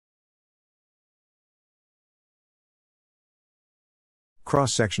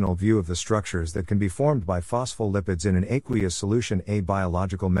Cross-sectional view of the structures that can be formed by phospholipids in an aqueous solution. A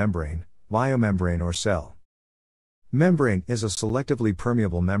biological membrane, biomembrane or cell. Membrane is a selectively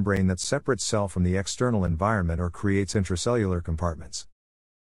permeable membrane that separates cell from the external environment or creates intracellular compartments.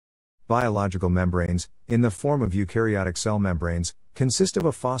 Biological membranes, in the form of eukaryotic cell membranes, consist of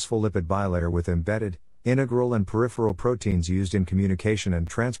a phospholipid bilayer with embedded, integral and peripheral proteins used in communication and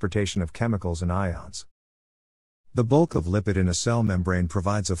transportation of chemicals and ions. The bulk of lipid in a cell membrane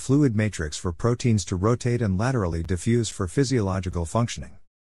provides a fluid matrix for proteins to rotate and laterally diffuse for physiological functioning.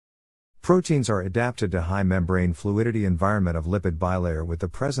 Proteins are adapted to high membrane fluidity environment of lipid bilayer with the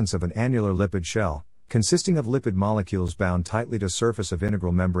presence of an annular lipid shell, consisting of lipid molecules bound tightly to surface of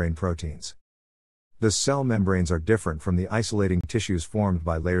integral membrane proteins. The cell membranes are different from the isolating tissues formed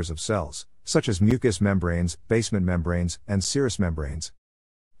by layers of cells, such as mucous membranes, basement membranes, and serous membranes.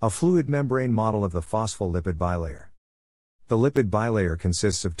 A fluid membrane model of the phospholipid bilayer. The lipid bilayer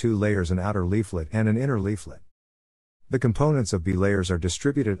consists of two layers, an outer leaflet and an inner leaflet. The components of bilayers are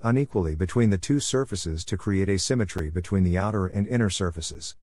distributed unequally between the two surfaces to create asymmetry between the outer and inner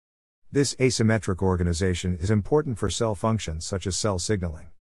surfaces. This asymmetric organization is important for cell functions such as cell signaling.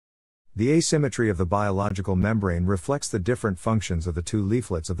 The asymmetry of the biological membrane reflects the different functions of the two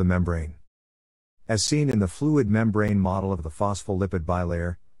leaflets of the membrane. As seen in the fluid membrane model of the phospholipid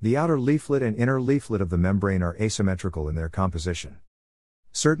bilayer, the outer leaflet and inner leaflet of the membrane are asymmetrical in their composition.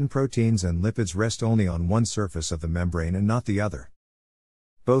 Certain proteins and lipids rest only on one surface of the membrane and not the other.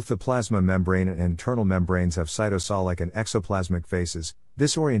 Both the plasma membrane and internal membranes have cytosolic and exoplasmic faces.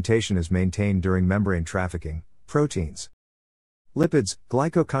 This orientation is maintained during membrane trafficking. Proteins, lipids,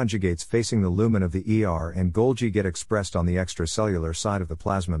 glycoconjugates facing the lumen of the ER and Golgi get expressed on the extracellular side of the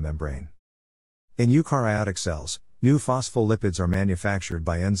plasma membrane. In eukaryotic cells, new phospholipids are manufactured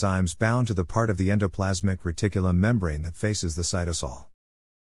by enzymes bound to the part of the endoplasmic reticulum membrane that faces the cytosol.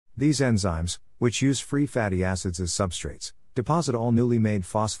 These enzymes, which use free fatty acids as substrates, deposit all newly made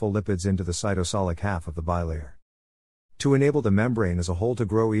phospholipids into the cytosolic half of the bilayer. To enable the membrane as a whole to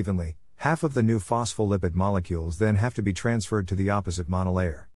grow evenly, half of the new phospholipid molecules then have to be transferred to the opposite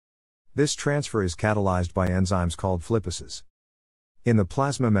monolayer. This transfer is catalyzed by enzymes called phlipases. In the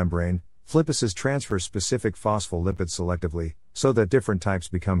plasma membrane, phlipases transfer specific phospholipids selectively, so that different types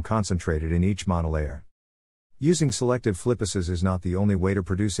become concentrated in each monolayer. Using selective phlipases is not the only way to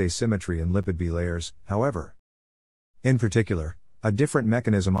produce asymmetry in lipid bilayers, however. In particular, a different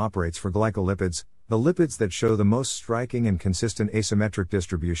mechanism operates for glycolipids, the lipids that show the most striking and consistent asymmetric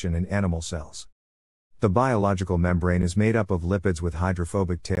distribution in animal cells. The biological membrane is made up of lipids with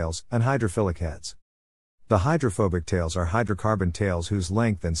hydrophobic tails and hydrophilic heads. The hydrophobic tails are hydrocarbon tails whose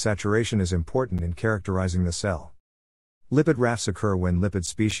length and saturation is important in characterizing the cell. Lipid rafts occur when lipid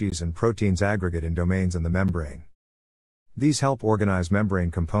species and proteins aggregate in domains in the membrane. These help organize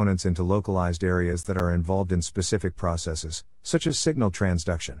membrane components into localized areas that are involved in specific processes, such as signal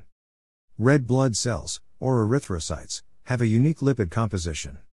transduction. Red blood cells, or erythrocytes, have a unique lipid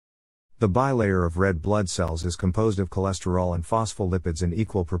composition. The bilayer of red blood cells is composed of cholesterol and phospholipids in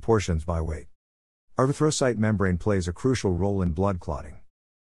equal proportions by weight. Erythrocyte membrane plays a crucial role in blood clotting.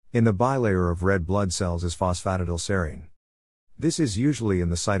 In the bilayer of red blood cells is phosphatidylserine. This is usually in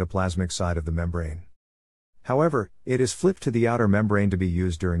the cytoplasmic side of the membrane. However, it is flipped to the outer membrane to be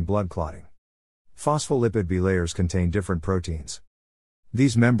used during blood clotting. Phospholipid bilayers contain different proteins.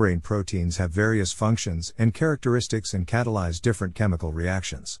 These membrane proteins have various functions and characteristics and catalyze different chemical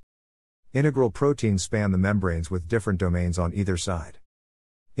reactions. Integral proteins span the membranes with different domains on either side.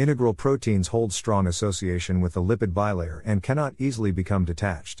 Integral proteins hold strong association with the lipid bilayer and cannot easily become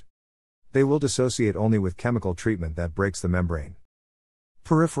detached. They will dissociate only with chemical treatment that breaks the membrane.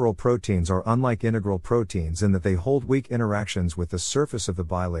 Peripheral proteins are unlike integral proteins in that they hold weak interactions with the surface of the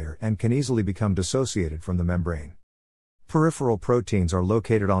bilayer and can easily become dissociated from the membrane. Peripheral proteins are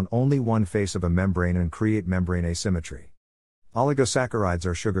located on only one face of a membrane and create membrane asymmetry. Oligosaccharides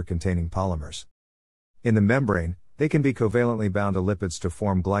are sugar-containing polymers. In the membrane, they can be covalently bound to lipids to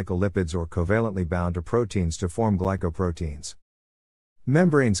form glycolipids or covalently bound to proteins to form glycoproteins.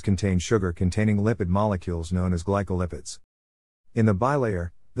 Membranes contain sugar-containing lipid molecules known as glycolipids. In the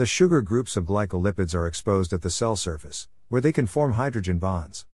bilayer, the sugar groups of glycolipids are exposed at the cell surface, where they can form hydrogen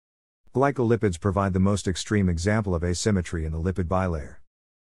bonds. Glycolipids provide the most extreme example of asymmetry in the lipid bilayer.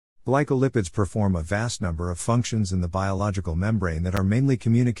 Glycolipids perform a vast number of functions in the biological membrane that are mainly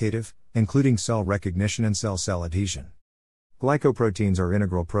communicative, including cell recognition and cell-cell adhesion. Glycoproteins are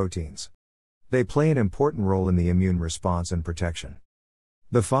integral proteins. They play an important role in the immune response and protection.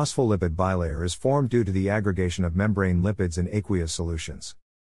 The phospholipid bilayer is formed due to the aggregation of membrane lipids in aqueous solutions.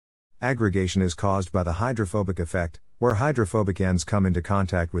 Aggregation is caused by the hydrophobic effect, where hydrophobic ends come into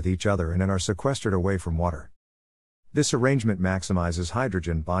contact with each other and then are sequestered away from water. This arrangement maximizes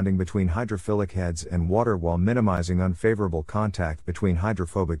hydrogen bonding between hydrophilic heads and water while minimizing unfavorable contact between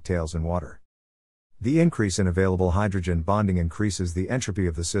hydrophobic tails and water. The increase in available hydrogen bonding increases the entropy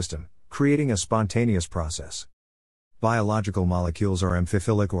of the system, creating a spontaneous process. Biological molecules are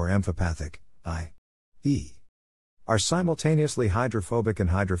amphiphilic or amphipathic, i.e., are simultaneously hydrophobic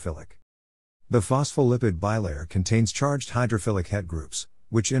and hydrophilic. The phospholipid bilayer contains charged hydrophilic head groups,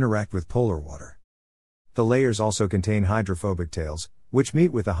 which interact with polar water. The layers also contain hydrophobic tails, which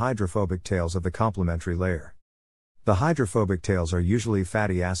meet with the hydrophobic tails of the complementary layer. The hydrophobic tails are usually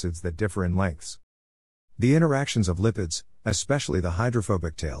fatty acids that differ in lengths. The interactions of lipids, especially the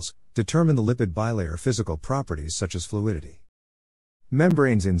hydrophobic tails, determine the lipid bilayer physical properties such as fluidity.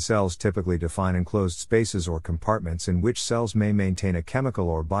 Membranes in cells typically define enclosed spaces or compartments in which cells may maintain a chemical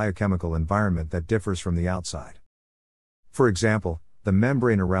or biochemical environment that differs from the outside. For example, the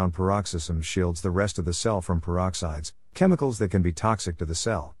membrane around peroxisomes shields the rest of the cell from peroxides, chemicals that can be toxic to the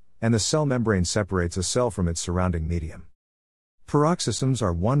cell, and the cell membrane separates a cell from its surrounding medium. Peroxisomes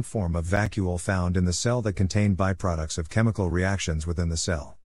are one form of vacuole found in the cell that contain byproducts of chemical reactions within the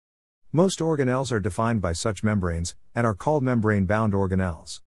cell. Most organelles are defined by such membranes, and are called membrane-bound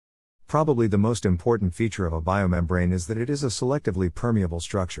organelles. Probably the most important feature of a biomembrane is that it is a selectively permeable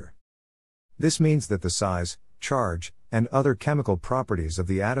structure. This means that the size, charge, and other chemical properties of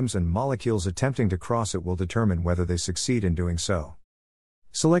the atoms and molecules attempting to cross it will determine whether they succeed in doing so.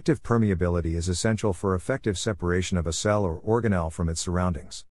 Selective permeability is essential for effective separation of a cell or organelle from its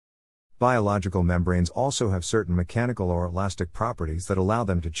surroundings. Biological membranes also have certain mechanical or elastic properties that allow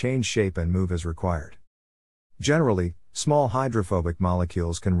them to change shape and move as required. Generally, small hydrophobic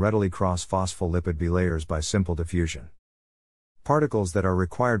molecules can readily cross phospholipid bilayers by simple diffusion. Particles that are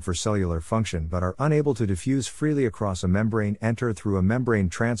required for cellular function but are unable to diffuse freely across a membrane enter through a membrane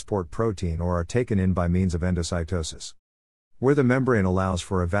transport protein or are taken in by means of endocytosis, where the membrane allows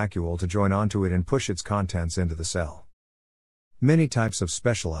for a vacuole to join onto it and push its contents into the cell. Many types of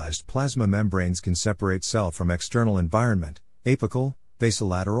specialized plasma membranes can separate cell from external environment: apical,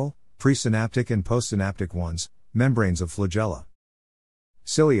 basolateral, presynaptic and postsynaptic ones, membranes of flagella,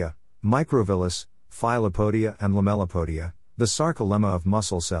 cilia, microvillus, filopodia and lamellipodia, the sarcolemma of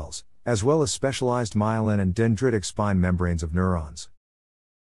muscle cells, as well as specialized myelin and dendritic spine membranes of neurons.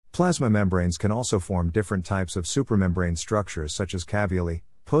 Plasma membranes can also form different types of supramembrane structures such as caveolae,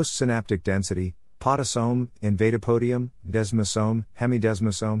 postsynaptic density, podosome, invadopodium, desmosome,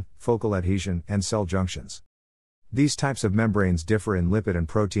 hemidesmosome, focal adhesion, and cell junctions. These types of membranes differ in lipid and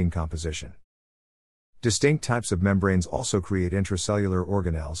protein composition. Distinct types of membranes also create intracellular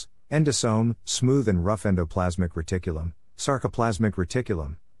organelles: endosome, smooth and rough endoplasmic reticulum, sarcoplasmic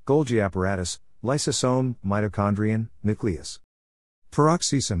reticulum, Golgi apparatus, lysosome, mitochondrion, nucleus,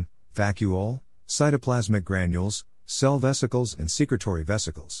 peroxisome, vacuole, cytoplasmic granules, cell vesicles and secretory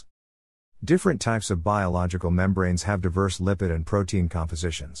vesicles. Different types of biological membranes have diverse lipid and protein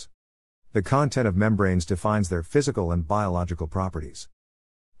compositions. The content of membranes defines their physical and biological properties.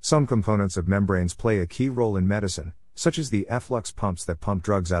 Some components of membranes play a key role in medicine, such as the efflux pumps that pump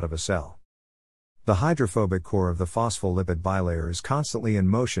drugs out of a cell. The hydrophobic core of the phospholipid bilayer is constantly in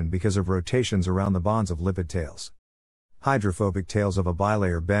motion because of rotations around the bonds of lipid tails. Hydrophobic tails of a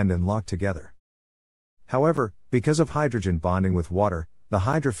bilayer bend and lock together. However, because of hydrogen bonding with water, the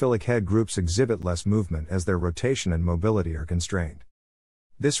hydrophilic head groups exhibit less movement as their rotation and mobility are constrained.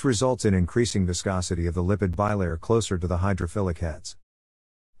 This results in increasing viscosity of the lipid bilayer closer to the hydrophilic heads.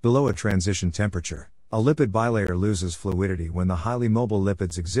 Below a transition temperature, a lipid bilayer loses fluidity when the highly mobile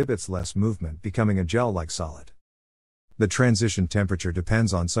lipids exhibits less movement, becoming a gel-like solid. The transition temperature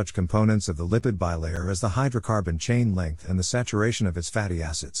depends on such components of the lipid bilayer as the hydrocarbon chain length and the saturation of its fatty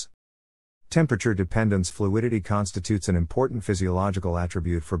acids. Temperature dependence fluidity constitutes an important physiological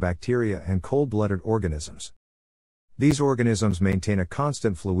attribute for bacteria and cold-blooded organisms. These organisms maintain a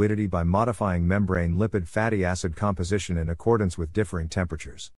constant fluidity by modifying membrane lipid fatty acid composition in accordance with differing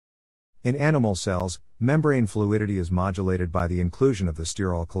temperatures. In animal cells, membrane fluidity is modulated by the inclusion of the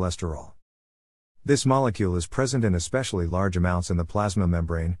sterol cholesterol. This molecule is present in especially large amounts in the plasma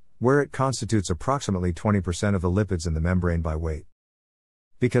membrane, where it constitutes approximately 20% of the lipids in the membrane by weight.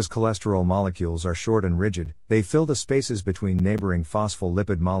 Because cholesterol molecules are short and rigid, they fill the spaces between neighboring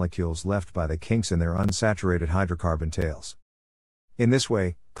phospholipid molecules left by the kinks in their unsaturated hydrocarbon tails. In this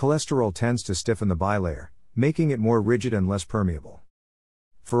way, cholesterol tends to stiffen the bilayer, making it more rigid and less permeable.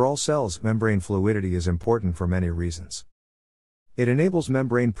 For all cells, membrane fluidity is important for many reasons. It enables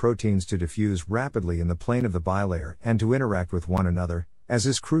membrane proteins to diffuse rapidly in the plane of the bilayer and to interact with one another, as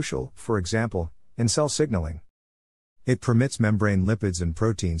is crucial, for example, in cell signaling. It permits membrane lipids and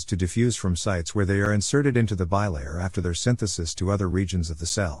proteins to diffuse from sites where they are inserted into the bilayer after their synthesis to other regions of the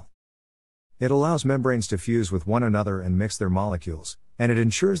cell. It allows membranes to fuse with one another and mix their molecules, and it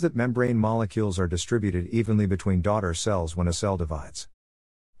ensures that membrane molecules are distributed evenly between daughter cells when a cell divides.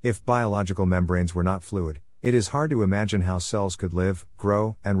 If biological membranes were not fluid, it is hard to imagine how cells could live,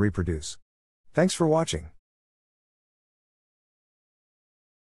 grow, and reproduce. Thanks for watching.